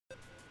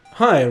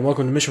Hi, and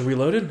welcome to Mission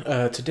Reloaded.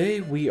 Today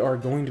we are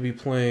going to be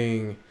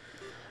playing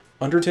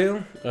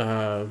Undertale.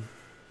 I'm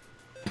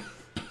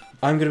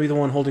going to be the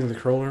one holding the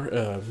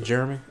controller,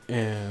 Jeremy,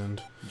 and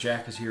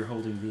Jack is here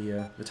holding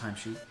the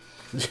timesheet.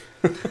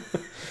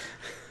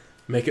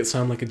 make it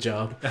sound like a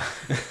job.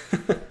 This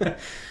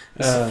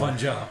is a fun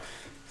job.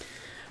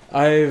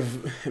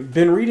 I've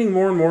been reading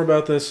more and more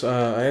about this.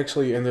 I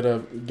actually ended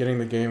up getting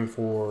the game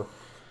for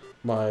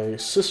my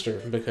sister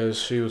because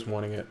she was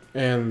wanting it.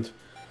 And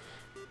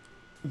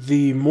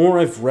the more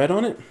I've read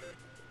on it,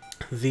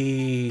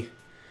 the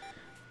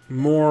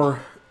more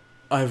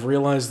I've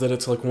realized that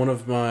it's like one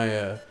of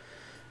my,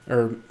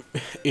 or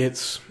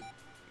it's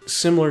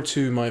similar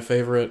to my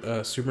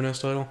favorite Super NES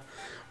title,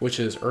 which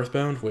is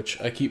Earthbound, which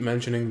I keep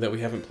mentioning that we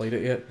haven't played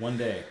it yet. One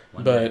day.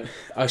 But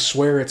I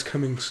swear it's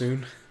coming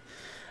soon.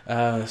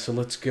 So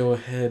let's go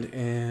ahead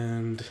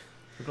and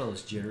Look at all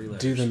those jittery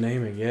letters. do the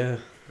naming, yeah.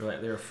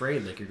 They're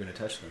afraid like you're going to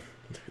touch them.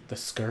 The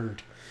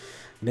scared.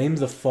 Name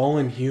the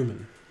fallen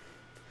human.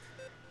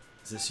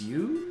 Is this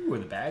you or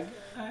the bad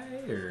guy?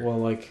 Or Well,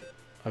 like,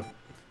 his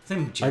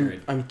name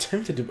Jared. I'm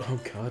tempted to... Oh,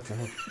 God,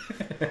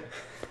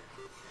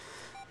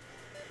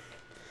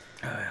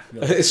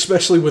 no.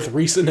 Especially with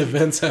recent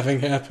events having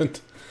happened.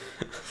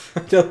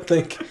 I don't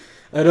think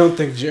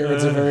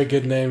Jared's a very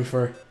good name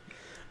for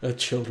a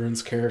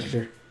children's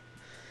character.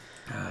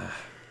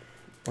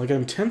 Like,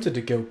 I'm tempted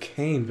to go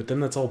Cain, but then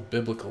that's all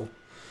biblical.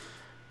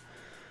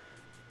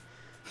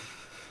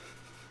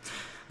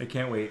 I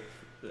can't wait.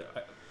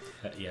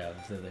 Yeah,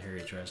 the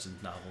Harry Dresden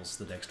novels,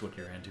 the next one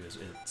you're into, it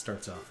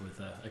starts off with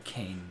a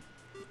Cain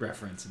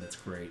reference, and it's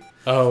great.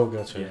 Oh,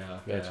 gotcha. Yeah,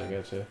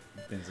 Gotcha.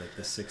 Things like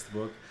the 6th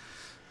book.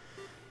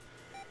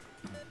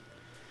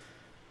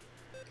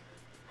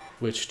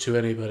 Which, to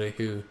anybody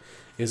who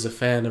is a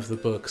fan of the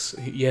books,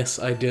 yes,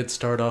 I did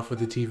start off with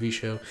the TV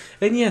show.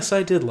 And yes,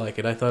 I did like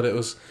it. I thought it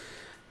was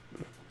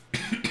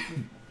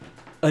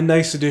a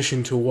nice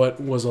addition to what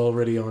was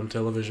already on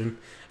television.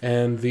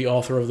 And the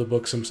author of the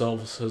books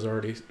himself has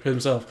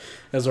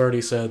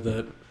already said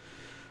that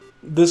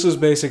this is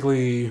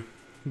basically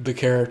the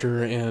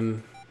character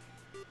in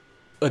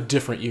a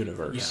different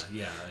universe.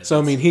 Yeah. So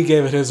I mean, he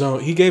gave it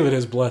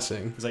his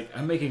blessing. He's like,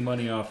 I'm making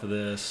money off of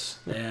this,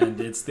 and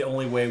it's the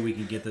only way we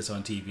can get this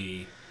on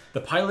TV.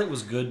 The pilot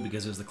was good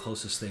because it was the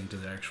closest thing to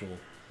the actual...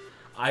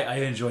 I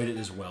enjoyed it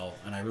as well,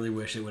 and I really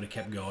wish it would have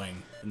kept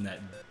going, and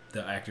that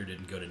the actor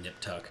didn't go to Nip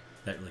Tuck.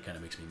 That really kind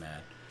of makes me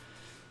mad.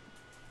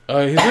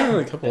 He's done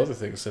a couple other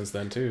things since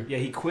then, too. Yeah,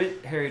 he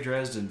quit Harry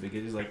Dresden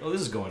because he's like, oh, this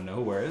is going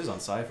nowhere. This is on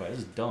Sci-Fi. This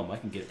is dumb. I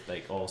can get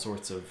like all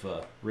sorts of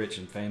rich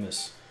and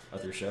famous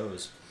other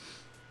shows.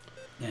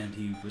 And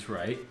he was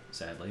right,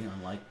 sadly.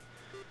 Unlike,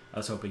 I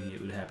was hoping it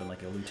would happen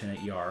like a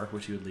Lieutenant Yar,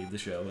 which he would leave the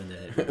show and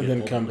then And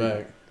then come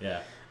back. Yeah.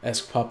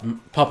 Ask Papa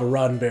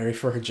Roddenberry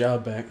for her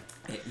job back.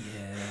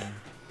 Yeah.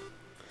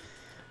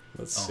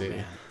 Let's see.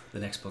 Man.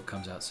 The next book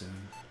comes out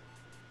soon.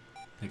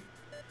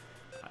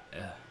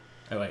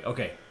 Anyway,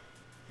 okay.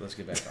 Let's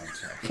get back on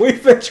track.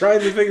 We've been trying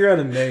to figure out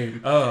a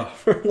name Oh.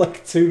 for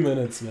like 2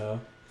 minutes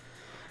now.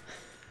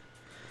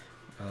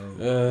 Oh.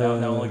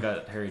 Now only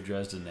got Harry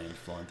Dresden names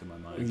flowing through my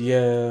mind.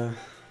 Yeah.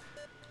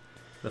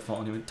 The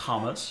fallen human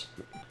Thomas.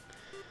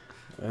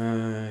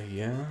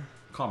 Yeah.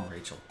 Call him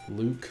Rachel.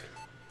 Luke.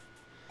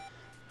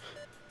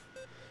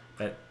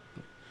 That.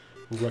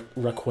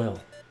 Raquel.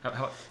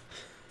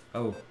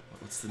 Oh,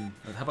 what's the?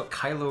 How about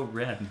Kylo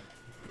Ren?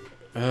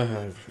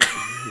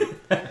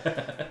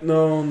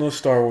 No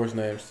Star Wars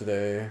names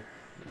today.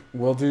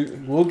 We'll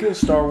give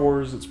Star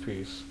Wars its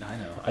piece. I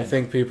know. I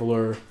think people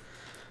are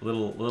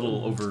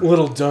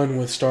little done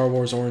with Star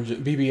Wars oranges,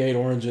 BB-8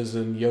 oranges,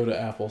 and Yoda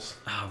apples.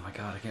 Oh my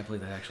god! I can't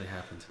believe that actually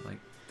happened. Like,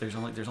 there's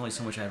only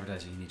so much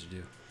advertising you need to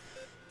do.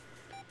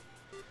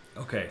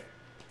 Okay.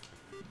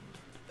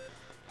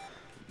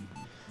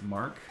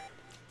 Mark.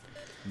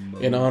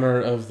 In honor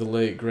of the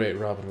late great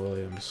Robin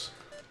Williams.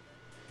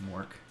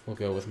 Mork. We'll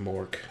go with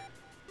Mork.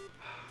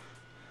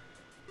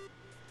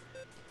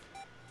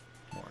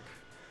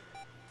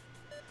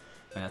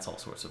 Man, that's all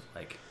sorts of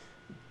like.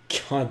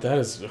 God, that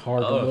is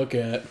hard to look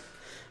at.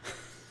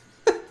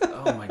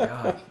 Oh my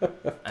god!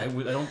 I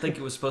don't think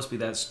it was supposed to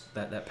be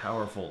that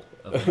powerful.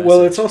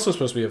 Well, it's also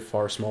supposed to be a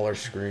far smaller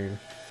screen.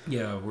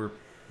 Yeah,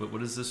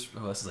 what is this?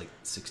 Oh, this is like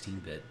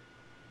 16-bit.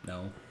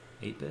 No,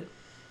 8-bit.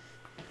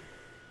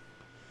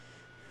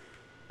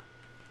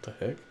 What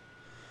the heck?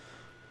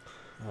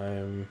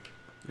 You're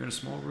in a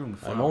small room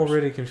with flowers. I'm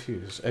already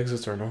confused.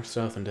 Exits are north,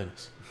 south, and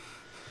Dennis.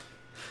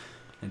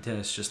 And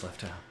Dennis just left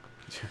town.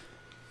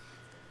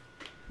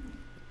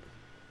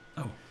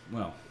 Oh,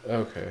 well.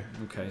 Okay.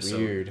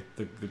 Weird.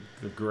 So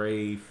the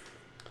gray...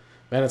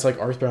 Man, it's like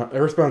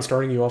Earthbound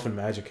starting you off in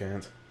Magic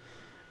Hand,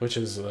 which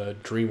is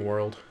Dream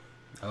World.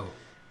 Oh.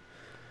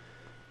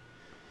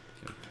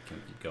 Can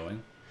we keep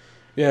going?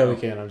 Yeah, we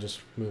can. I'm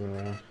just moving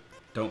around.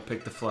 Don't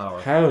pick the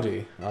flower.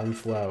 Howdy, I'm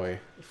Flowey.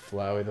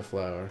 Flowey the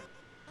flower.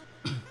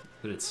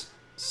 But it's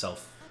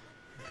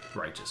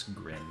self-righteous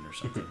grin or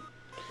something.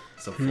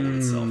 So full of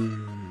itself.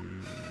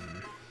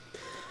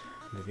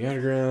 The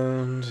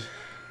underground.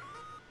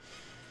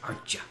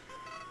 Aren't ya?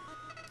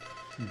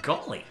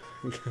 Golly.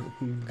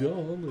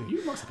 Golly.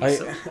 You must be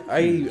so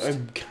I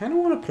kind of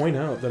want to point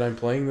out that I'm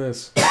playing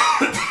this.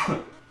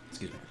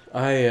 Excuse me.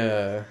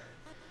 I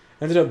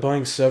ended up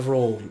buying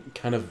several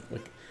kind of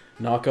like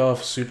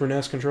knockoff Super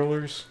NES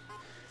controllers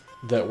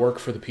that work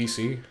for the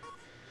PC,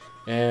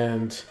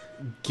 and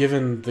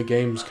given the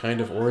game's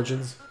kind of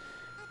origins,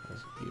 I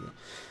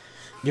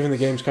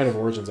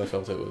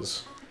felt it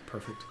was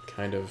Perfect.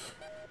 kind of,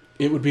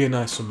 it would be a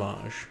nice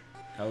homage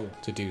Oh.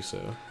 to do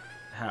so.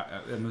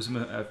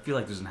 I feel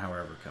like there's an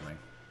however coming.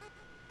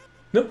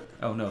 Nope.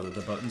 Oh no,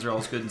 the buttons are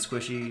all good and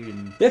squishy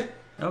and... Yeah.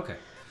 Okay.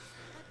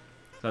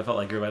 So I felt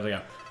like you're about to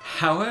go,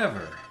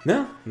 however...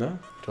 No,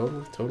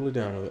 totally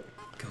down with it.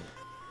 Cool.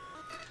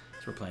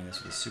 So we're playing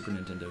this with a Super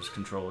Nintendo's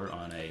controller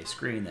on a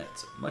screen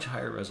that's much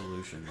higher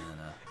resolution than...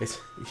 It's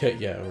a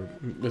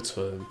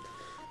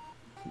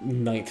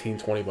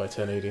 1920 by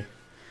 1080.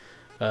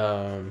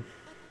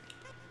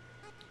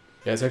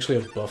 Yeah, it's actually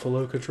a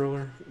Buffalo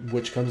controller,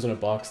 which comes in a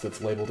box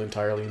that's labeled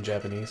entirely in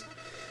Japanese.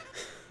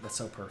 That's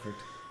so perfect.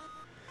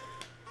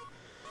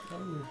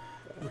 Oh,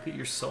 look at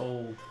your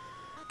soul.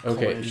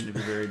 Okay. Collage to your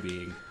very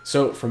being.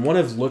 So, from what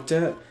I've looked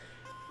at,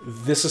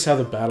 this is how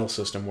the battle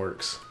system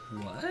works.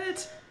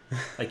 What?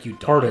 Like you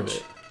dodge? Part of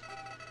it.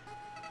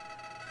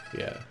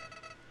 Yeah.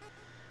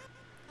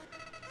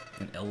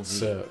 An LV.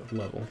 So,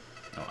 level.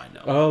 Oh, I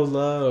know. Oh,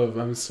 love.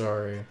 I'm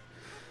sorry.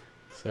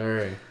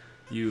 Sorry.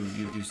 You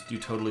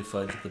totally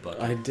fudged the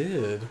button. I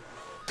did.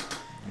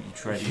 You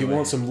tried. You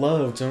want some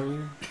love,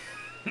 don't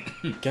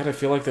you? God, I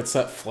feel like that's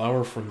that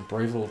flower from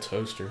Brave Little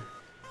Toaster.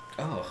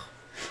 Oh.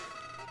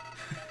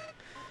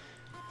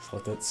 Just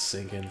let that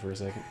sink in for a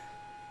second.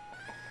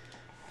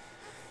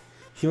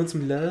 You want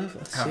some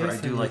love? However, I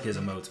do like his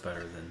emotes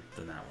better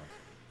than that one.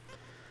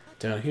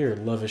 Down here,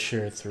 love is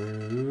shared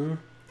through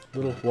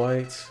little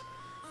white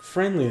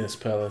friendliness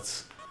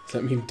pellets. Does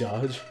that mean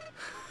dodge?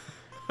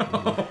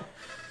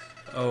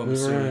 Oh, I'm Move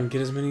sorry. around,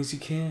 get as many as you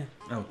can.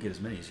 Oh, get as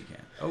many as you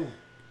can. Oh.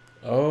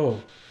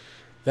 Oh,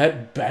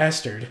 that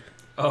bastard.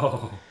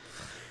 Oh.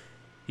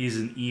 He's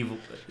an evil...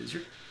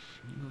 You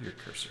move your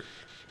cursor.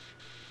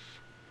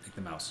 Like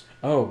the mouse.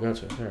 Oh,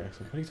 gotcha. Alright,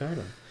 so what are you talking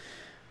about?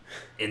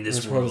 In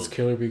this world, world. it's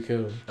kill or be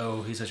killed.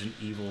 Oh, he's such an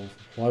evil...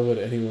 Why would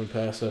anyone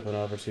pass up an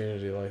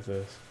opportunity like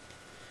this?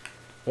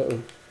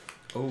 Uh-oh.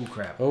 Oh,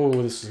 crap.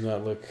 Oh, this does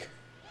not look...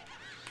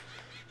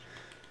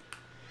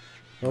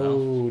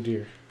 Oh,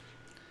 dear.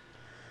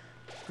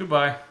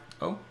 Goodbye.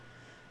 Oh.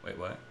 Wait,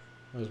 what?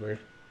 That was weird.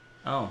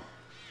 Oh.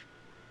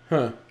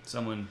 Huh.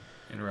 Someone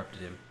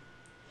interrupted him.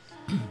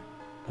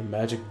 A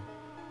magic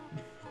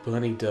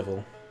bunny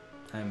devil.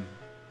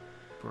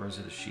 Or is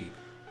it a sheep?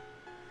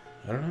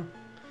 I don't know.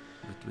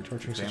 With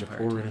Torturing such a vampire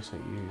poor teeth.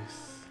 innocent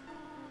youth.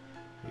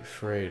 Be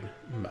afraid,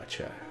 my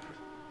child.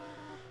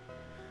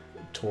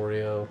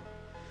 Torio,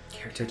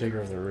 caretaker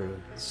of the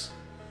ruins.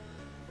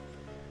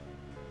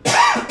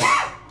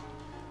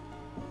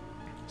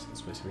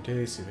 Since wasting your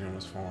days, see if anyone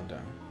has fallen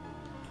down.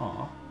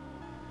 Aw.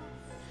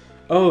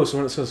 Oh, so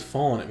when it says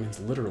fallen, it means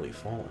literally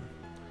fallen.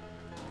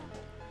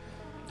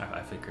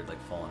 I figured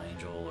like fallen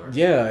angel or...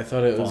 Yeah, I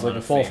thought it was Fallen like a out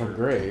of fall favor. from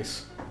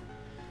grace.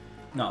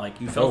 Not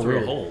like you fell Oh, through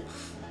weird. a hole.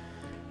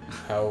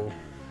 How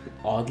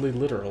oddly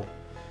literal.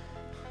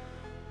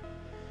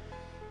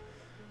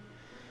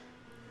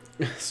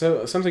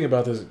 So, something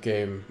about this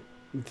game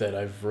that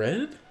I've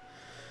read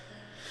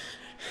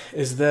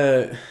is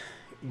that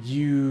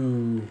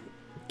you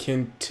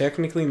can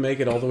technically make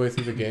it all the way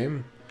through the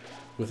game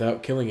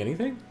without killing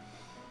anything?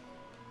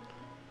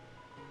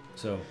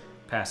 So,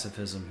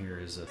 pacifism here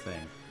is a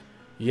thing.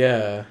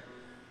 Yeah.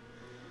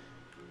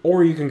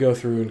 Or you can go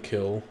through and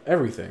kill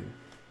everything.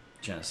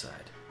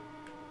 Genocide.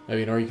 I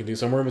mean, or you can do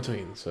somewhere in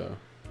between, so...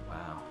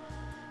 Wow.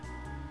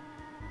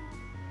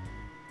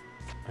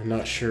 I'm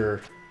not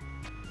sure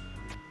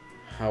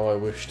how I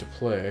wish to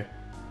play.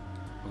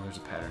 Well, there's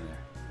a pattern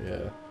there.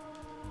 Yeah.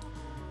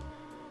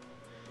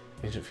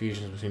 Ancient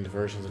fusions between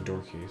diversions and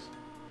door keys.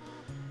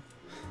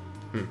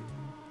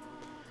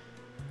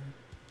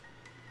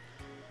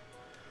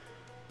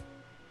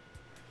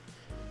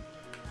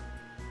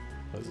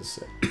 What does this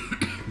say?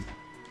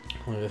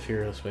 Only the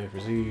fearless way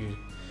proceed.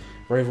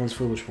 Brave ones,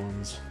 foolish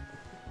ones.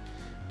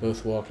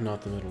 Both walk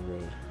not the middle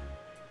road.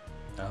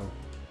 Oh.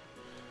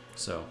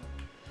 So.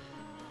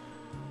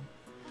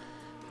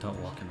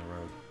 Don't walk in the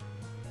road.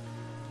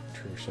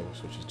 Trigger several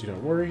switches. Do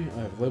not worry,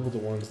 I have labeled the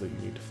ones that you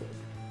need to flip.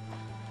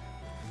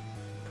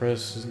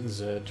 Press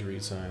Z to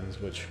read signs,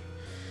 which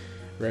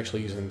we're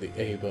actually using the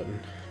A button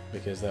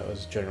because that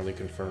was generally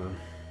confirmed.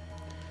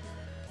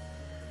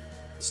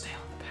 Stay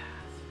on the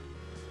path.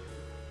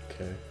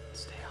 Okay.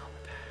 Stay on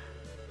the path.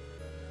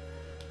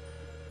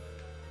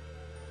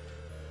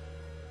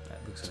 That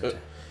looks like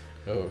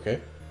Oh, okay.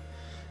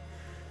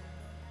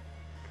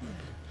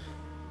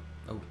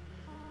 Oh.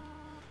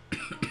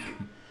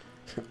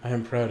 I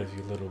am proud of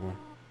you, little one.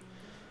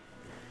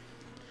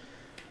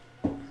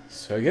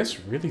 So I guess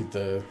really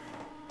this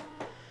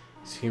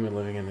human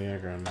living in the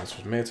underground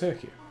monsters may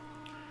attack you.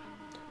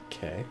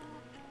 Okay.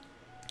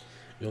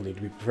 You'll need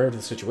to be prepared for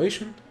the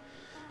situation.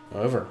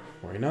 However,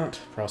 worry not.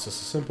 Process is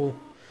simple.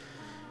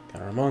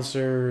 Counter a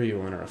monster, you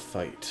will enter a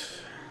fight.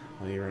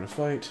 While you're in a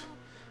fight,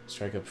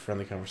 strike up a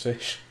friendly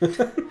conversation.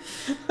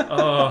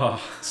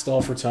 Oh.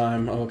 Stall for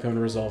time. I will come to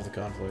resolve the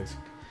conflict.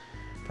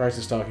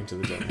 Practice talking to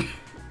the devil.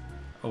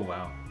 Oh,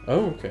 wow.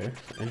 Oh, okay.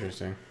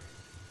 Interesting.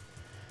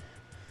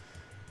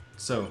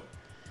 So,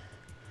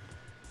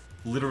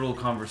 literal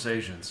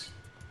conversations.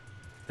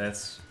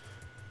 That's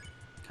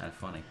kind of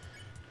funny.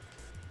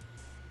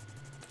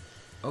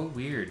 Oh,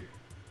 weird.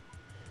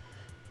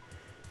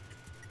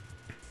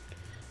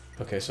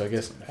 Okay, so I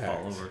guess Fall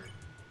act. over.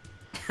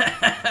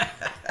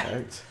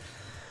 Act.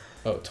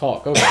 Oh,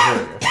 talk. Okay,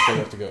 here we go. So you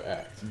have to go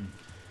act.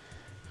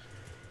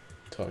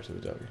 Talk to the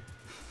devil.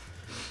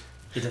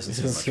 It doesn't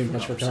Seem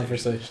much for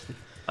conversation.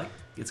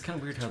 It's kind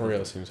of weird how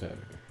Toriel seems happy.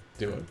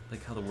 Do it.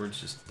 Like how the words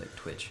just like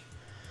twitch.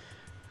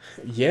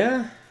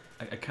 Yeah.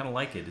 I kind of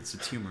like it.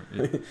 It's humor.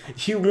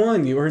 You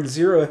won. You earned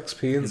 0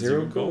 XP and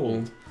 0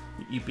 gold.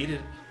 You beat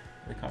it.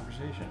 The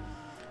conversation.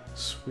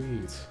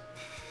 Sweet.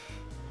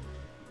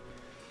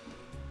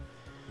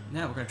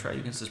 Now we're gonna try it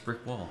against this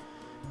brick wall.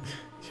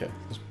 Yeah,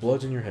 just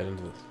bludgeon your head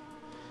into this.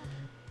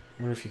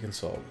 I wonder if you can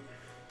solve it.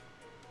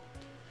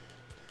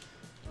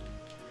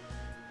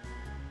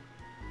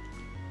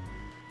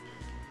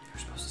 You're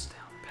supposed to stay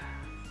on the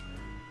path.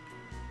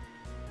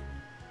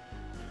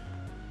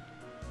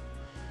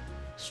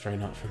 Stray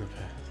not from the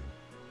path.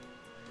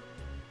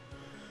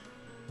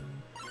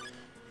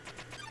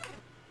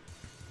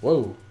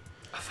 Whoa.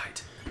 A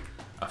fight.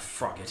 A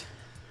frogget.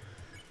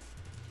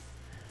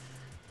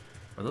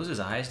 Are those his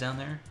eyes down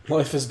there?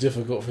 Life is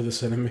difficult for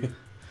this enemy.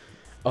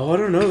 Oh, I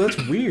don't know. That's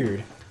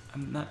weird.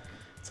 I'm not...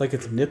 It's like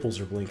its nipples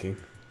are blinking.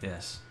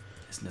 Yes.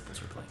 His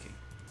nipples are blinking.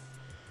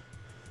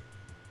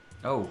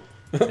 Oh.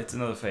 It's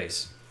another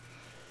face.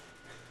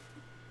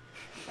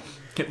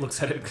 It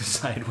looks at it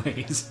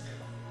sideways.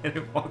 And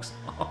it walks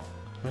off.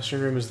 Western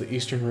room is the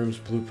Eastern room's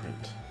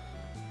blueprint.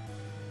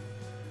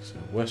 So,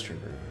 Western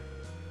room.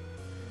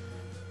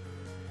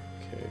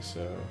 Okay,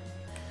 so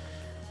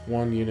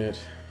 1 unit,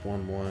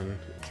 1, 1,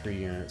 3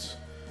 units,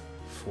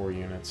 4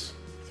 units,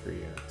 3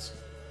 units.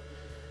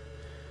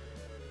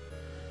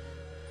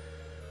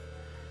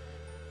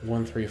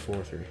 1, 3,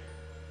 4, 3.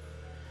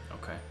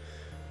 Okay.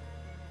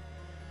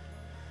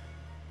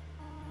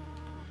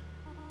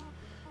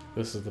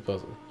 This is the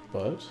puzzle,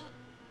 but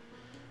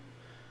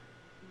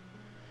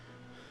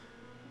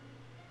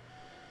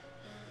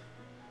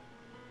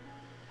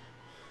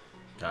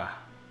Ah,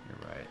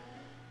 you're right.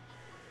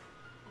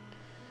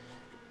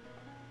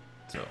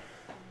 So,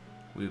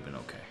 we've been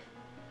okay.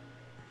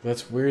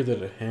 that's weird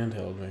that it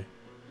handheld me.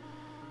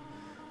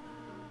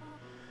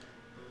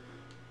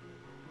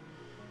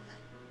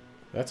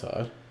 That's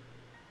odd.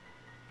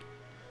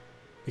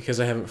 Because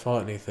I haven't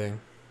fought anything.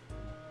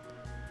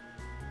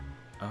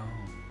 Oh.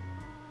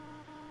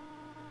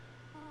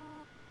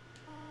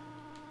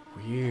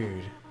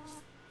 Weird.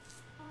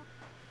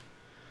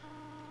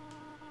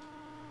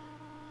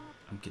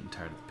 I'm getting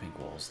tired of the pink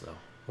walls, though.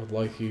 I'd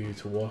like you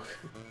to walk.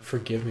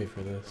 Forgive me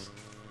for this.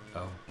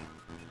 Oh.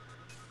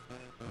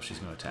 Oh, she's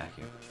gonna attack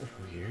you.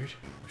 Weird.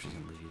 Or she's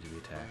gonna leave you to be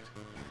attacked.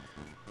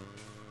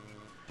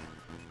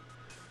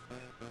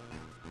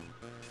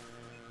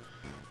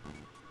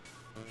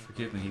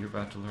 Forgive me, you're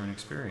about to learn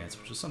experience,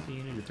 which is something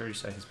you needed 30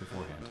 seconds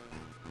beforehand.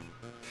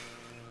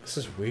 This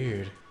is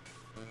weird.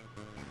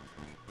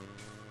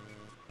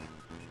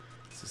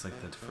 This is like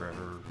the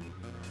forever...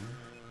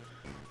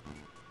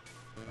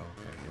 Oh,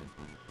 okay, good.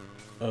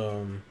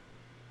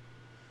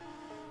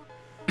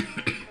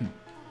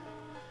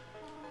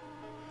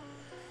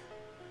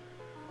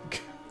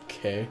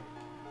 Okay.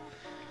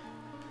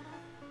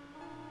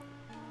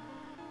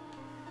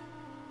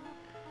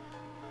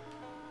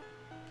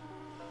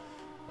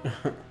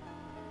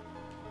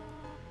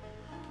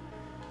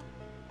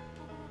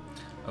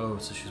 Oh,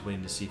 so she's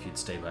waiting to see if you'd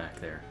stay back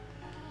there.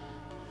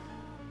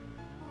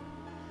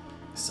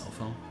 Cell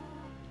phone?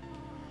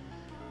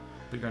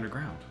 But you're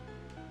underground.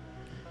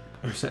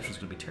 Reception's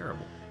gonna be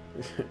terrible.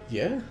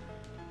 Yeah?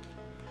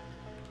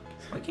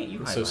 Why can't you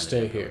hide So behind a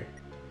stay dead here.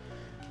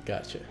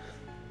 Gotcha. door?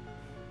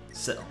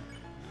 Cell.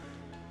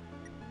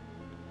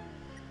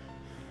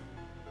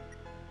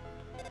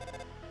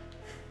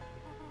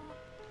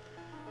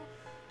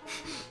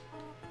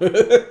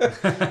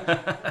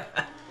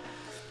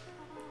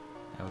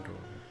 Outdoor.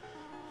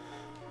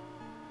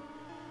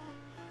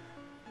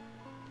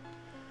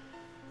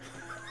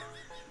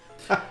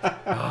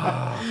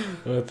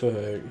 What the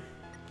heck?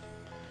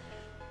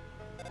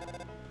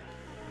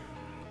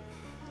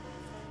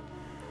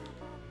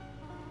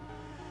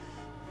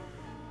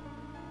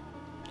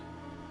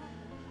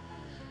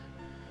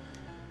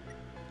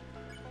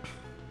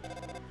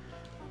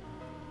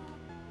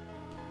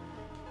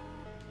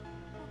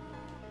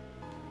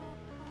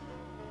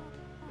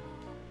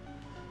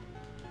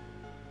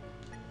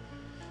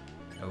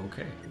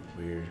 Okay.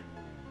 Weird.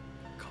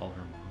 Call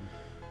her mom.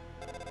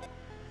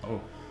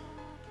 Oh.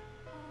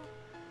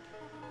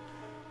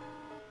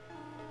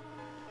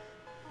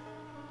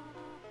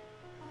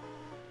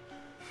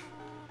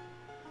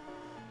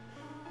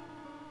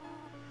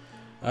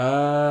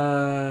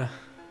 Okay,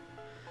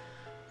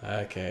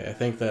 I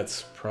think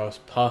that's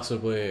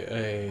possibly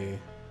a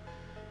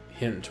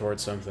hint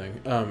towards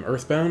something.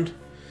 Earthbound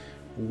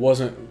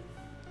wasn't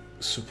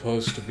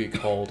supposed to be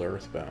called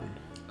Earthbound.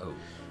 Oh.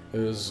 It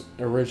was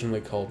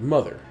originally called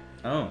Mother.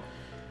 Oh.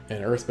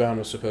 And Earthbound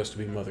was supposed to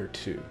be Mother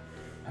 2.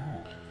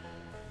 Oh.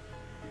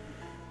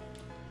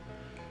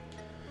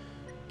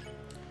 I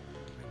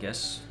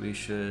guess we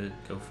should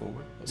go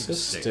forward.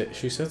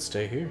 She said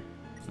stay here.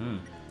 Hmm.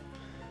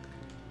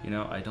 You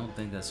know, I don't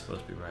think that's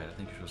supposed to be right. I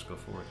think you're supposed to go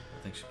forward.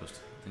 I think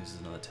this is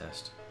another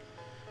test.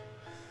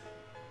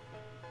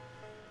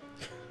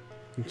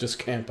 Just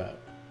camp out.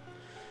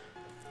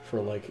 For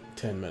like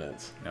 10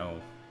 minutes.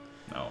 No.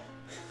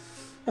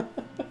 I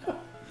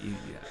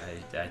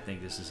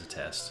think this is a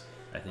test.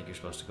 I think you're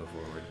supposed to go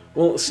forward.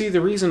 Well, see,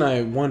 the reason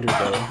I wondered,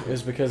 though,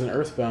 is because in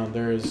Earthbound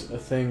there is a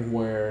thing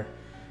where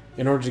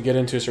in order to get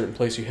into a certain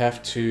place you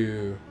have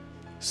to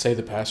say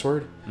the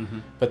password,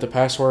 but the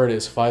password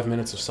is 5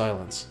 minutes of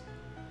silence.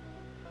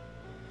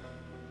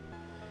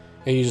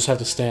 And you just have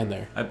to stand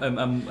there.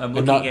 I'm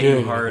looking at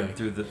you hard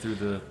through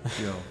the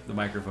the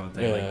microphone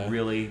thing. Yeah. Like,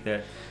 really?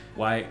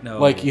 Why? No.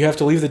 Like, you have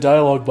to leave the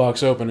dialogue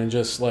box open and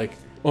just, like...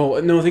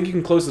 Oh, no, I think you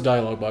can close the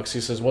dialogue box.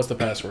 He says, what's the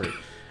password?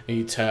 And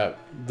you tap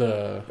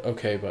the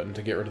OK button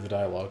to get rid of the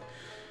dialogue.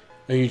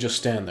 And you just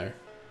stand there.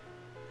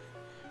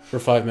 For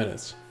 5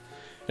 minutes.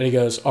 And he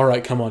goes,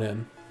 alright, come on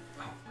in.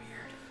 Oh,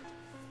 weird.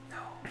 No.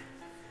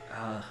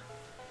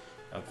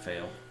 I'd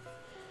fail.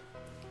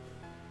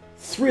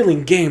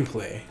 Thrilling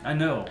gameplay. I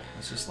know.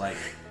 It's just like...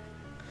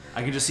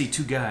 I can just see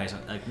two guys,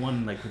 like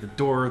one like with the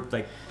door,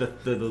 like the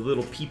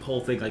little peephole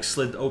thing, like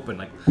slid open,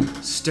 like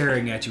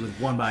staring at you with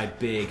one eye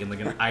big and like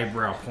an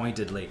eyebrow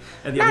pointedly,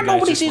 and the other guy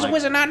just sees like, a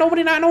wizard, not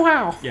nobody not know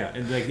how. Yeah,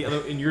 and like the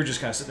other, and you're just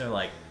kind of sitting there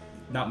like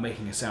not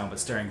making a sound, but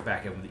staring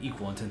back at him with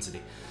equal intensity.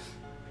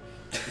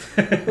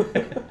 He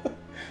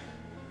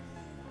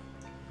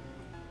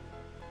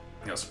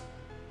goes,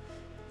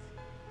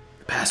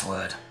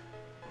 password.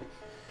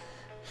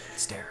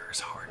 Stares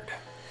hard.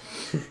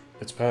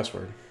 It's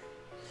password.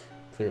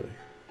 Clearly.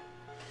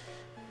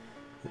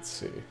 Let's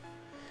see.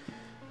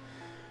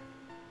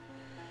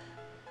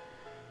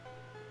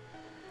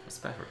 What's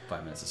the password?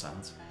 5 minutes of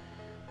silence.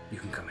 You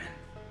can come in.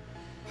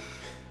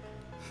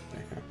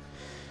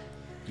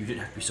 You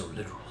didn't have to be so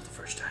literal the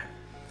first time.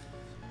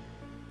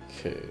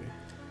 Okay.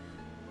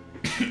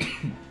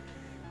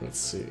 Let's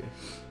see.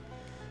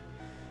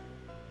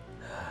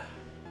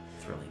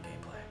 Thrilling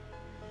gameplay.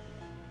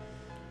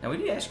 Now we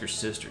need to ask your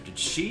sister. Did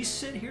she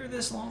sit here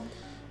this long?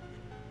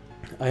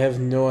 I have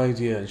no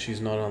idea, and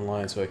she's not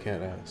online, so I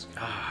can't ask.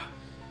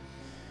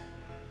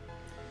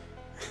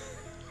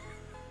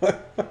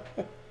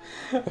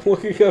 I'm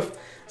looking up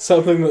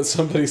something that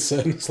somebody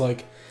said, and it's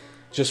like,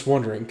 just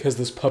wondering, because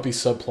this puppy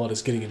subplot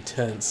is getting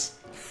intense.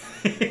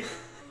 Puppy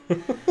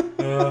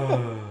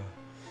subplot.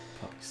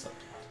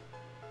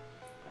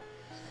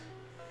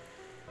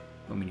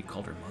 I mean, you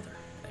called her mother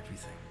and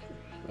everything.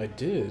 I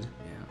did.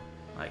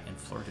 Yeah, and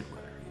flirted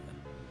with her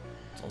even.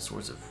 It's all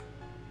sorts of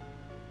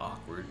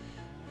awkward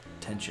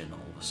tension all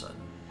of a sudden.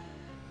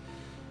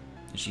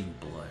 And she even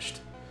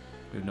blushed.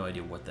 We have no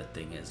idea what that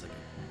thing is, like a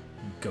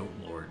goat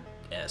lord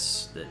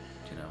S that,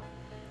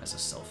 has a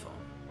cell phone.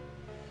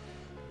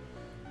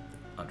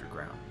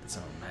 Underground. That's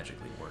how it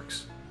magically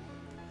works.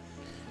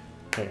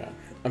 Hang on.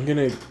 I'm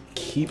gonna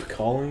keep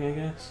calling, I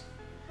guess,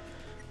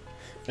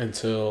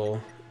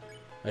 until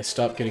I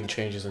stop getting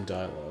changes in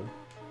dialogue.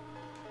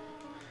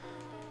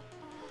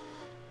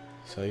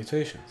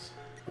 Salutations.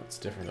 That's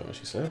different than what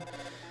she said.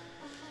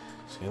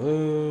 Say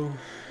hello.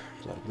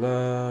 Blah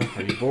blah.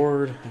 Are you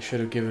bored? I should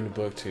have given a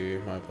book to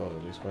you. My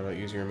apologies. Why not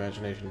use your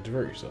imagination to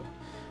divert yourself?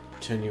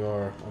 Pretend you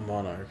are a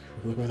monarch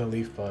with a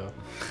leaf pile,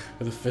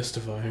 with a fist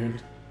of iron.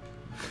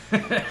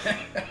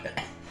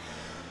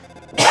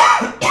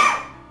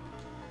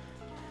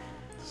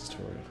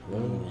 Story.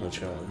 Hello, my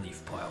child.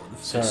 Leaf pile with a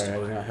fist Sorry, I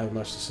of do iron. not have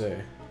much to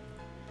say.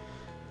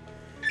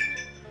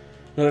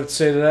 What have to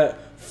say to that?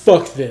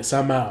 Fuck this.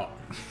 I'm out.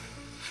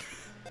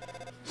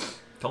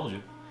 Told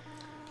you.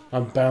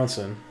 I'm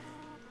bouncing.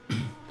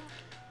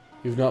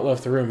 You've not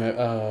left the room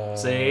yet.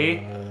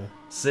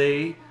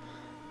 See?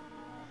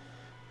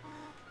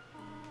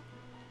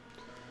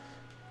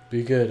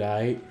 Be good,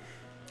 aight?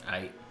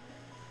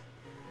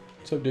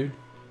 What's up, dude?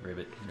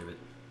 Ribbit.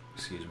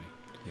 Excuse me.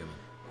 Human.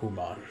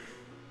 Human.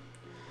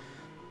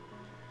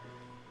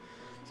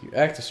 If you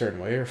act a certain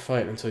way or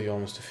fight until you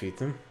almost defeat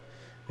them,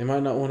 they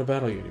might not want to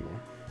battle you anymore.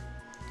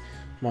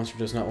 Monster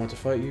does not want to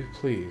fight you,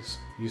 please,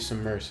 use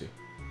some mercy.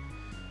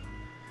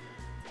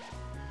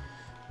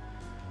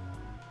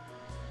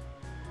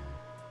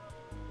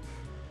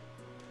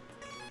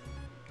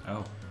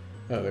 Oh,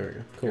 Oh, there we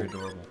go. Cool. you're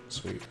adorable.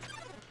 Sweet.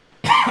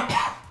 My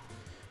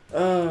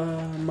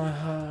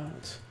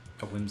heart.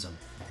 A whimsum.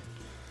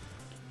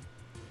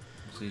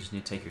 So you just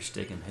need to take your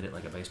stick and hit it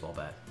like a baseball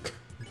bat.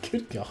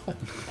 Good God.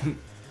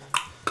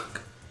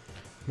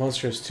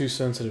 Monster is too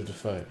sensitive to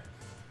fight.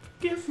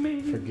 Forgive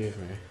me. Forgive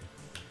me.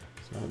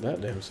 It's not that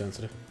damn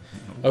sensitive.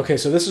 Okay,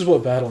 so this is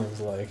what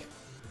battling's like.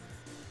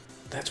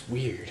 That's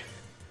weird.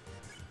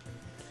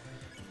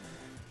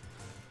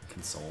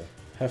 Console.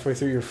 Halfway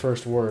through your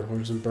first word,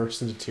 Whimsun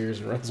bursts into tears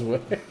and runs away.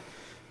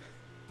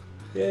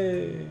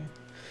 Yay!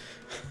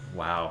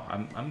 Wow,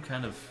 I'm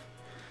kind of...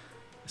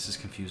 This is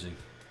confusing.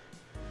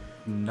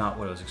 Not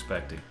what I was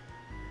expecting.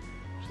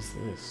 What is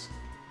this?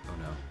 Oh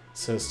no. It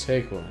says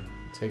take one.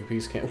 Take a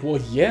piece of candy.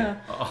 Well, yeah.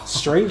 Oh.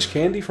 Strange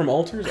candy from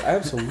altars?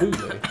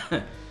 Absolutely.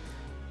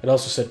 It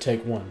also said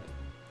take one.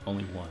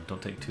 Only one.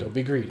 Don't take two. Don't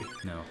be greedy.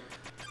 No.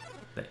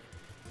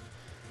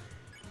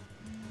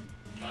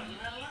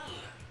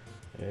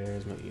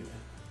 There's my email.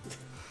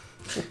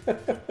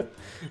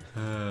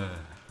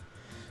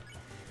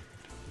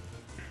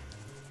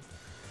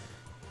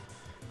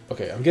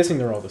 Okay, I'm guessing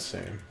they're all the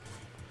same.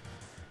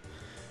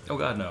 Oh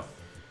god, no.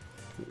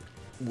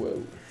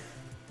 Whoa.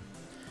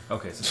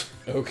 Okay,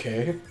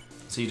 Okay.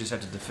 so you just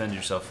have to defend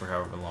yourself for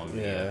however long.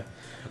 Yeah.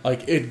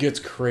 Like, it gets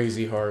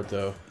crazy hard,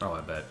 though. Oh,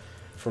 I bet.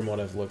 From what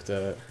I've looked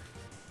at.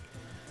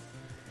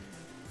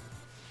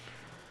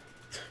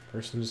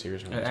 Person to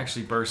tears. It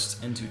actually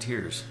bursts into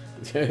tears.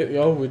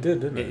 Oh, we did,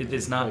 didn't it?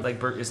 It's not like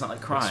it's not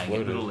like crying.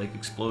 Exploded. It literally like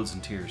explodes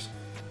in tears.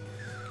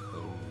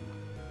 Oh.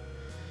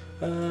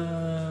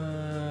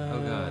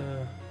 Oh god.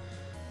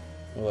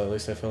 Well, at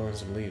least I fell in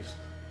some leaves.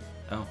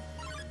 Oh.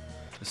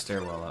 The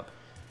stairwell up.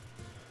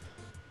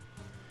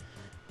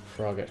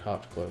 Frog get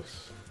hopped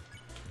close.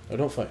 Oh,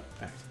 don't fight.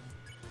 Act.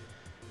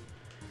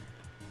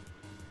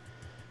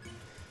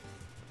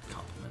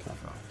 Compliment the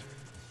frog.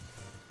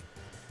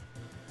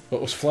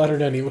 But was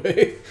flattered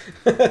anyway.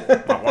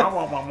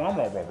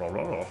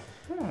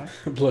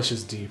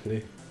 Blushes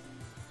deeply.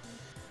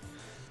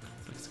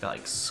 It's got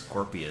like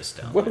Scorpius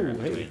down Whoa, there hey.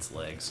 between its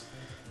legs.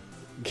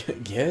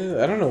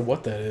 Yeah, I don't know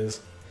what that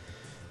is.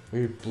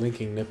 Weird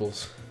blinking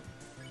nipples.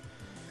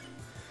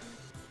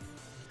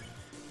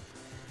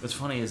 What's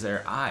funny is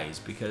their eyes,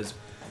 because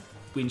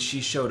when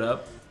she showed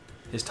up,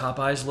 his top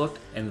eyes looked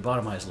and the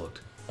bottom eyes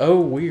looked.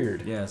 Oh,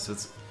 weird. Yeah, so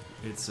it's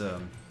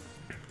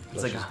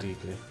Blushes like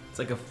deeply. it's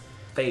like a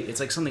fate. It's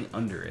like something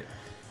under it.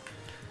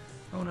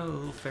 Oh no, the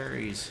little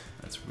fairies.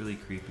 That's really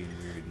creepy and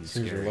weird and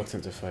Seems scary.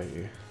 reluctant to fight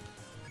you.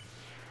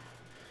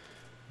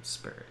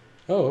 Spirit.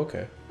 Oh,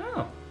 okay.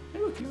 Oh, hey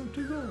look, you have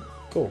to go.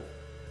 Cool.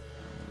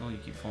 Oh, you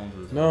keep falling to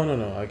the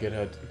No. I get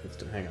how it's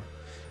to hang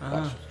on.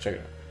 Watch. Check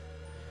it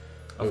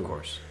out. Of Ooh.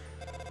 course.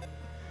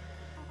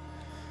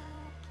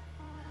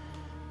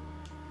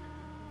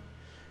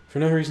 For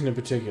no reason in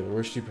particular,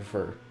 which do you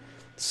prefer?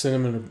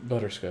 Cinnamon or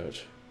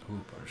butterscotch?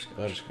 Ooh, butterscotch.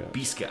 Butterscotch.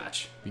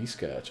 Bee-scotch.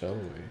 Bee-scotch, all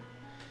the way.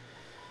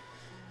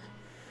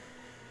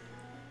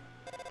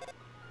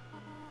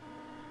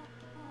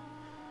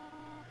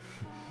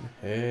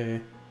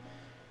 Hey.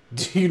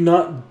 Do you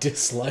not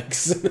dislike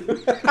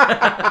cinnamon?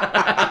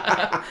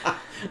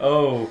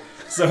 Oh,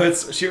 so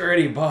it's she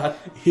already bought.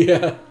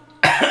 Yeah.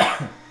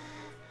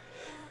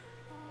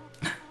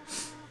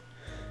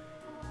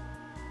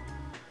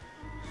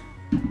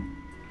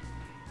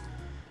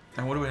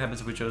 And what happens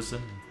if we chose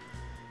cinnamon?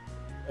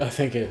 I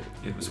think it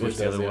was switched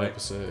the does other way.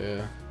 opposite,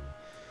 yeah.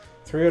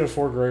 3 out of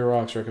 4 gray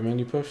rocks. Recommend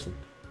you push them.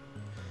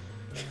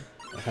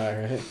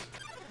 Alright.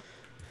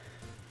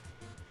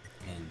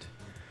 And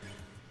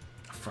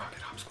a frog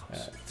at hops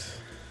close.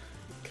 Act.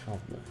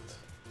 Compliment.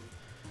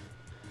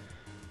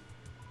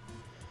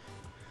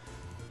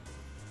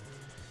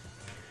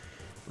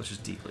 Which is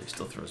deeply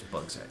still throws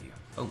bugs at you.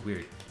 Oh,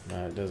 weird.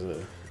 Nah, it does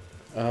it.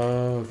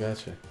 Oh,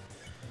 gotcha.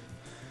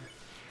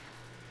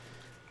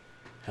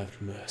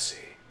 Have mercy.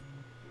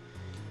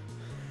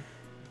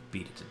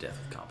 Beat it to death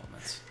with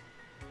compliments.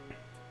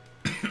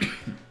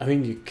 I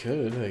mean, you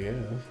could, I guess.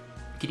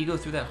 Can you go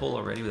through that hole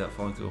already without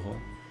falling through a hole?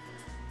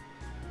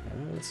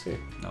 Let's see.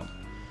 No.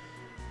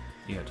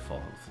 You have to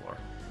fall to the floor.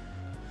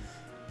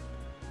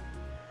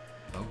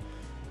 Oh.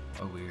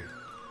 Oh, weird.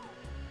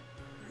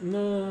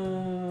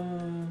 No.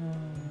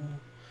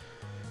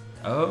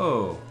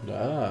 Oh.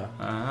 Ah.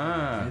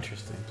 Ah.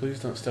 Interesting.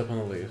 Please don't step on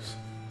the leaves.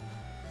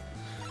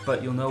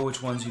 But you'll know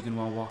which ones you can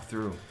walk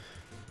through.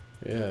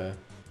 Yeah.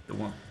 The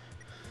one.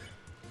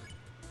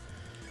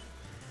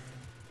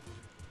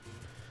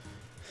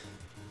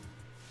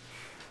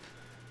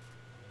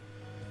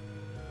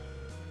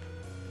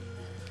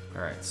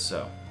 Alright,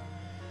 so.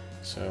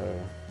 So,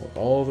 look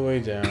all the way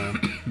down.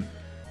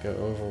 Go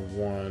over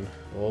 1.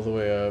 All the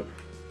way up.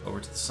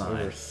 Over to the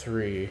sign. Over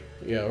 3.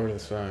 Yeah, over to the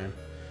sign.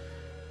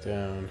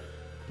 Down.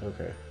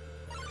 Okay.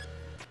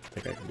 I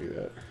think I can do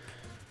that.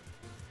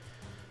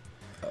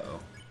 Uh-oh.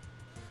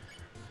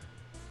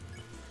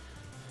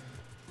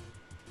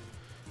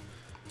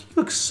 You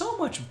look so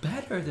much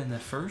better than the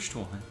first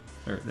one.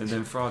 Or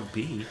than Frog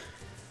B.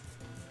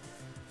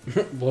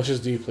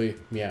 Blushes deeply.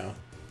 Meow.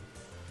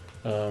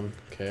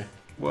 Okay.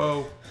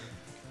 Whoa.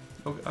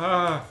 Oh,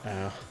 ah.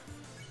 Ow.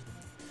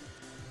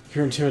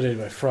 You're intimidated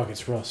by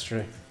Froggett's raw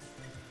strength.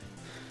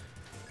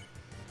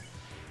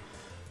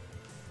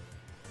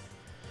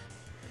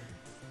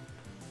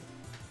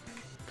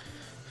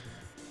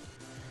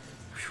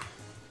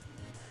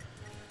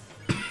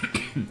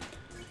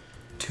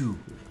 Two.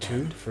 To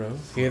and fro,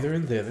 hither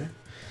and thither.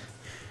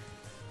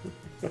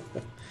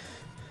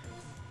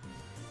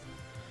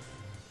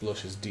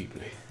 Blushes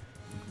deeply.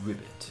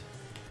 Ribbit.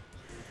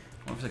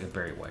 What if it's like a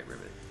very white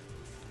ribbit?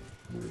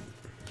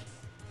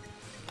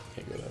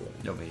 Can't go that way.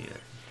 No, me either.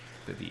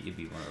 It'd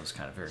be one of those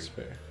kind of very,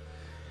 Spare.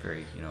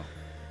 very, you know,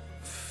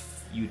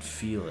 you'd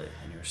feel it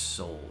in your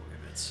soul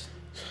ribbits.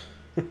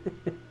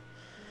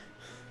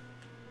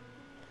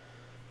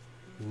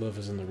 Love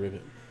is in the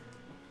ribbit.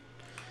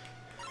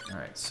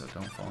 Alright, so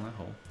don't fall in that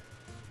hole.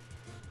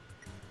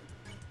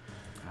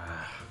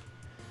 Ah.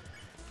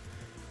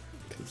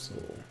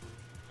 Console.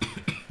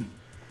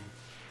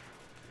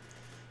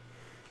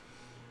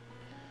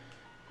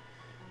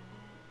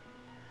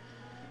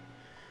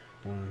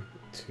 One,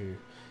 two,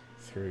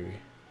 three.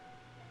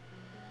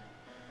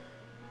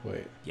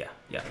 Wait. Yeah,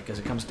 because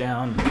it comes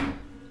down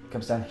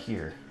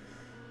here.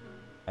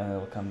 And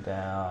it'll come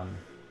down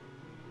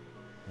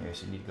here,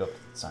 so you need to go up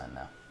to the sign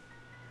now.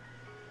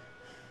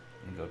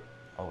 You go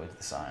all the way to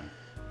the sign.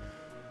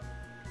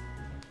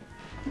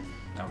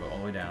 Now go all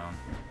the way down.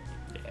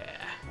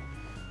 Yeah.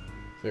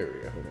 There we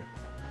go. Okay.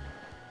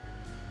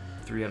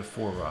 3 out of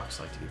 4 rocks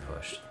like to be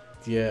pushed.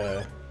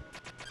 Yeah.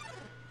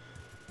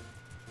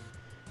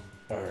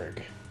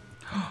 Arg.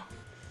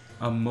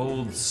 A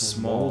mold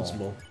small. Mold's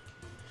mold.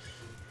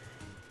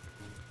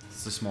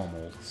 It's a small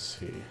mold. Let's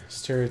see.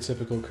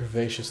 Stereotypical,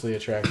 curvaceously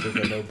attractive,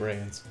 and no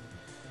brains.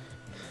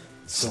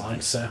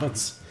 Slime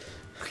sounds.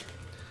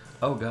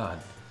 Oh god.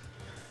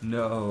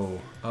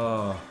 No.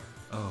 Oh.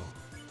 Your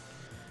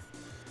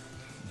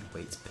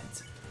weight's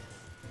pensive.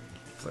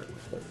 Flirt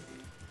with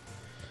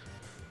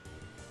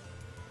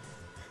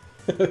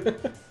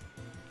it.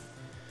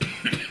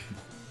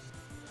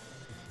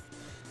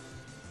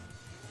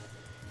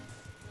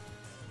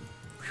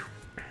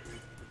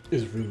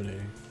 Is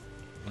ruminating.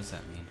 What does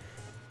that mean?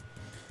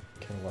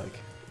 Kind of like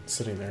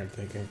sitting there and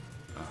thinking.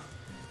 Oh.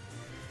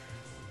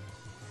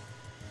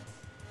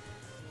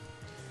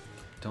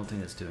 Don't think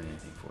that's doing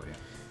anything for you.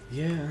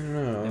 Yeah, I don't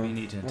know. Maybe you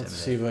need to intimidate.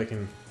 Let's see if I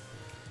can.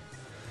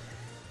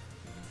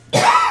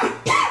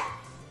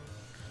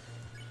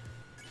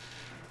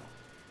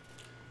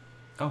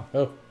 Oh.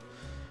 Oh.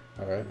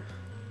 Alright.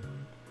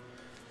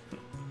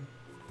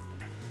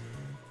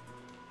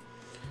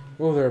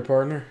 Whoa there,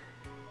 partner.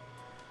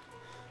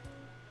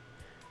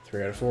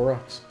 3 out of 4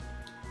 rocks.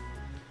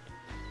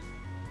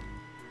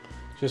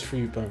 Just for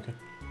you, Pumpkin.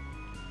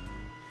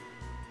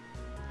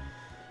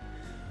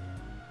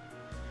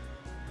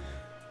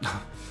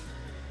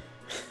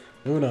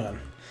 Moving on.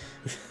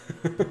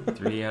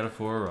 3 out of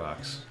 4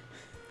 rocks.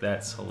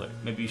 That's hilarious.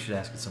 Maybe you should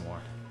ask it some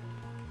more.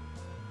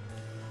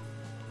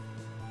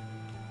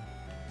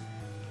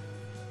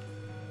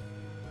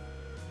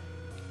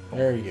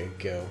 There you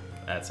go.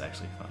 That's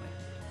actually funny.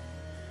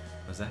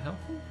 Was that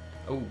helpful?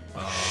 Oh.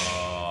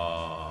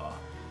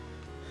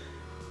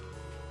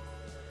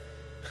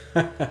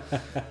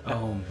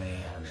 Oh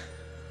man.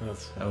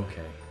 That's funny.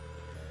 Okay.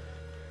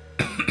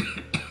 I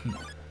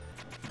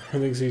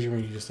think it's easier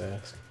when you just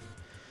ask.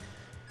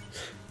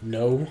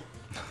 No.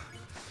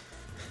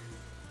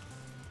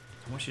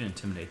 I want you to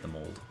intimidate the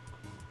mold.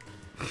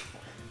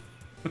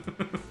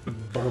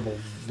 Burble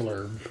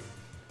blurb.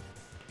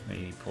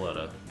 Maybe pull out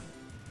a...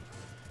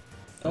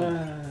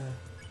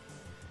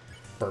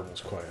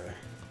 Burbles quietly.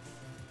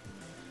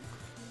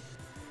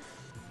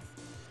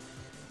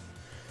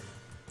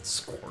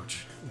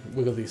 Scorch.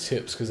 Wiggle these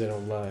hips because they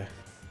don't lie.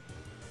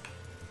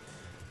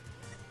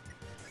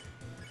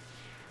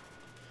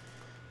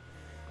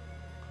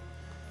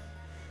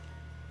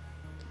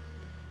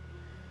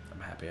 I'm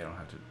happy I don't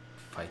have to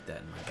fight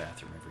that in my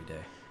bathroom every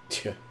day.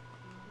 Yeah.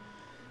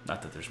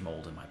 Not that there's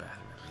mold in my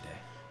bathroom every day.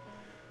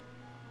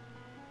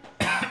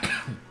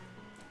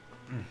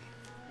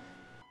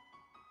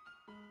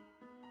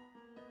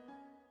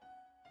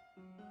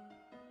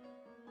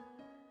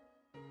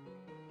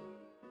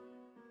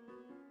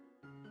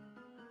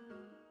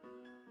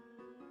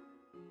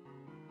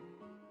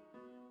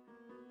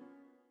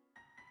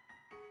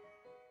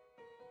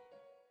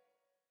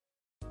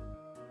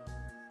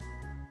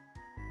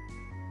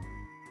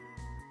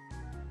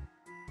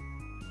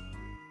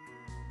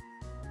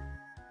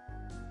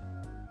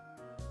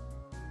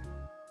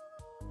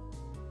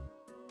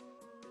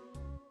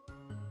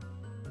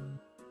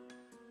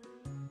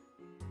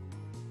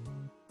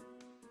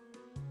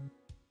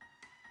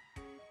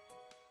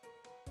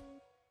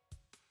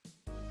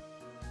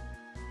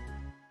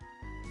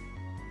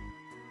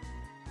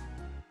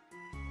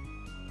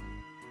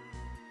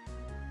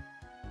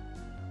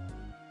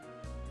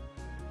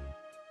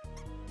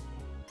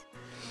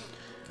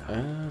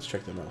 Let's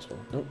check the mouse hole.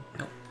 Nope.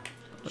 Nope.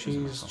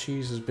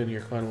 Cheese has been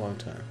here quite a long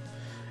time.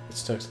 It's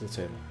stuck to the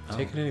table. Oh.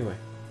 Take it anyway.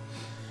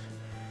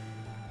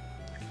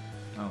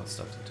 Oh, it's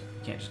stuck to the table.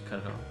 You can't just cut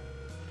it off.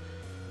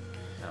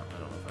 I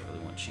don't know if I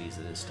really want cheese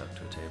that is stuck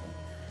to a table.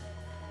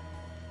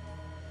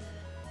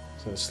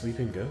 Is that a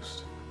sleeping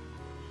ghost?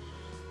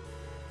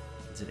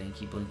 Is it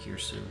Inky, Blinky, or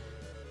Sue?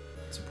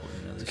 It's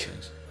important to know these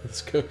things.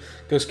 Let's go.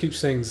 Ghost keeps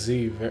saying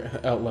Z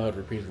out loud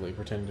repeatedly,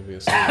 pretending to be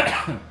asleep.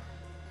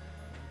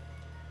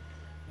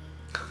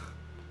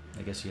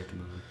 I guess you have to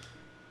move them.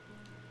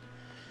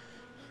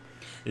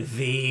 Oh,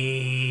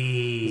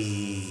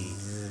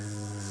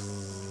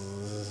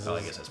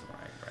 I guess that's more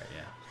right,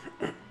 yeah.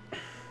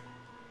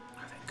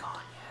 Are they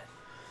gone yet?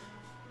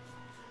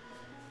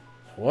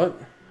 What?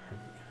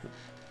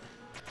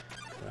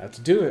 I have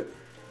to do it.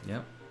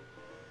 Yep.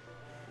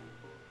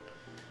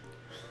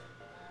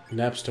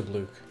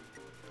 Napstablook.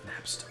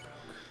 Napster.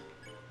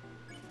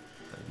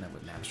 Isn't that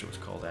what Napster was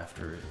called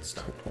after it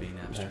stopped being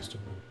Napster?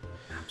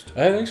 Napster.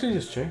 I actually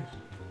just changed.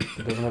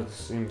 It doesn't have to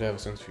seem to have a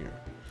sense of humor.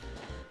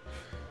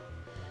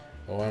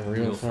 Oh, I'm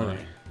real funny.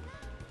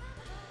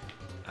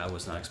 I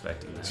was not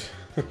expecting that.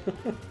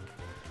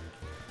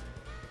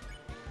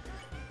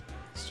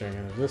 Staring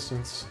in the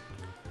distance.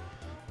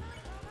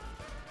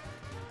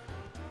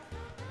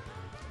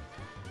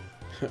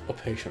 A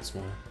patient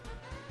smile.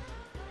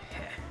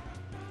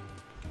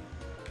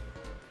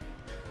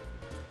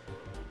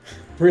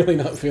 Really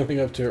not feeling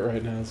up to it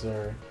right now,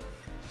 sorry.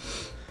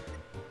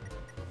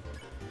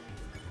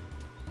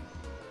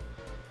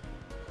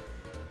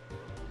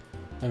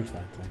 I'm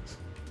fine, thanks.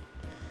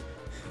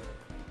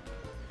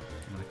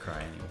 I'm gonna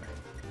cry anyway.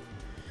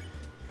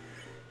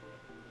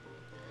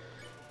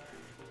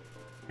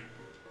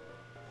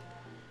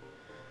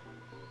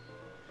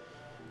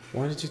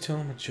 Why did you tell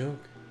him a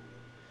joke?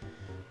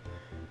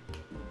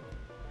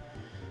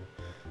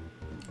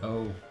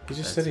 Oh. He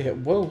just said he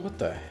had. Whoa, what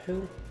the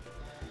hell?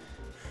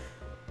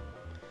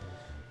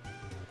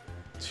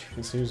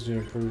 It seems to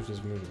improve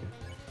his mood again.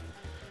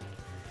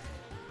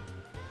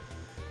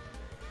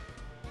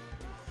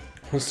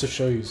 Wants to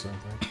show you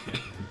something.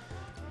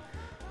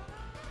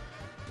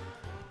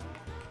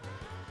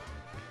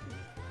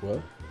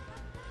 What?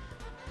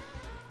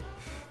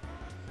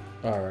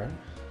 Alright.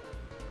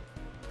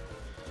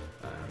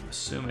 I'm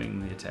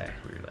assuming the attack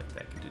weird like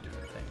that can do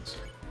different things.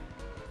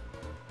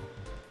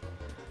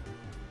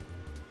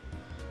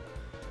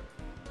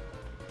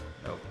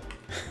 Nope.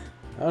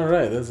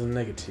 Alright, that's a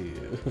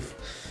negative.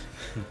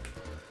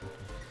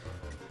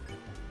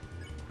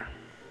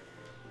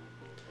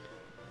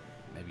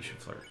 Maybe you should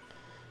flirt.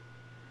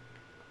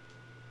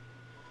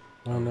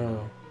 Oh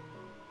no.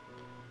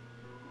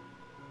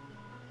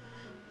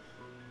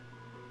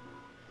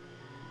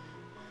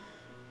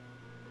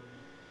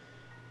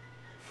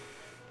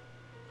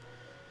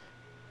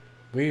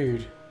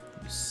 Weird.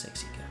 You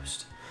sexy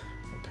ghost.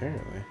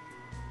 Apparently.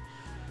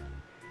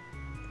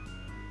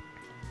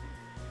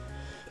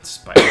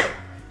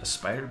 A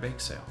spider bake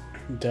sale.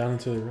 Down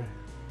into the rain.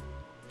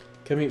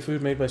 Come eat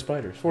food made by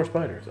spiders. For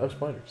spiders. Of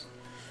spiders.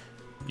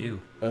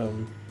 You.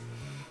 Aww.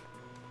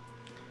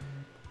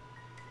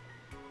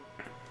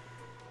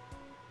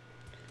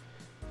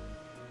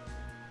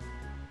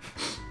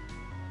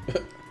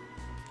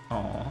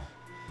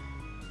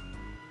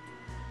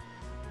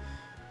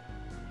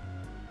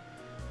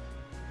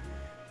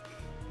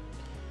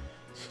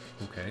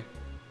 Okay.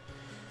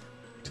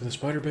 To the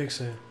spider bake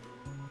sale.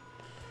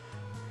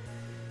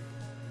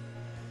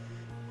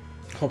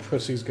 All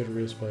proceeds go to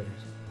real spiders.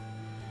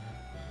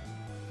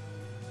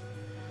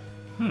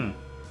 Hmm.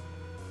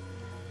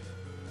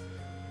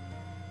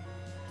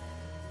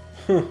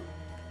 Huh.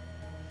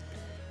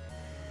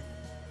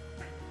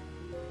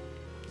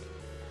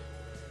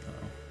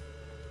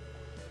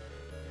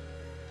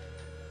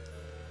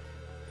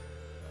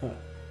 Huh.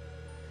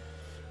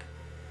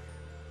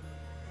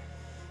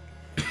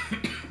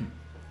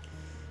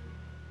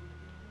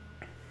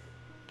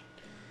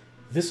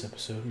 This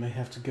episode may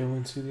have to go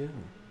into the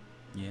oven.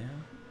 Yeah.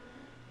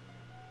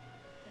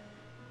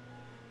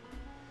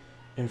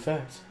 In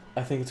fact,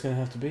 I think it's going to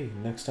have to be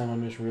next time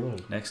on Mission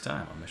Reloaded. Next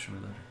time on Mission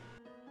Reloaded.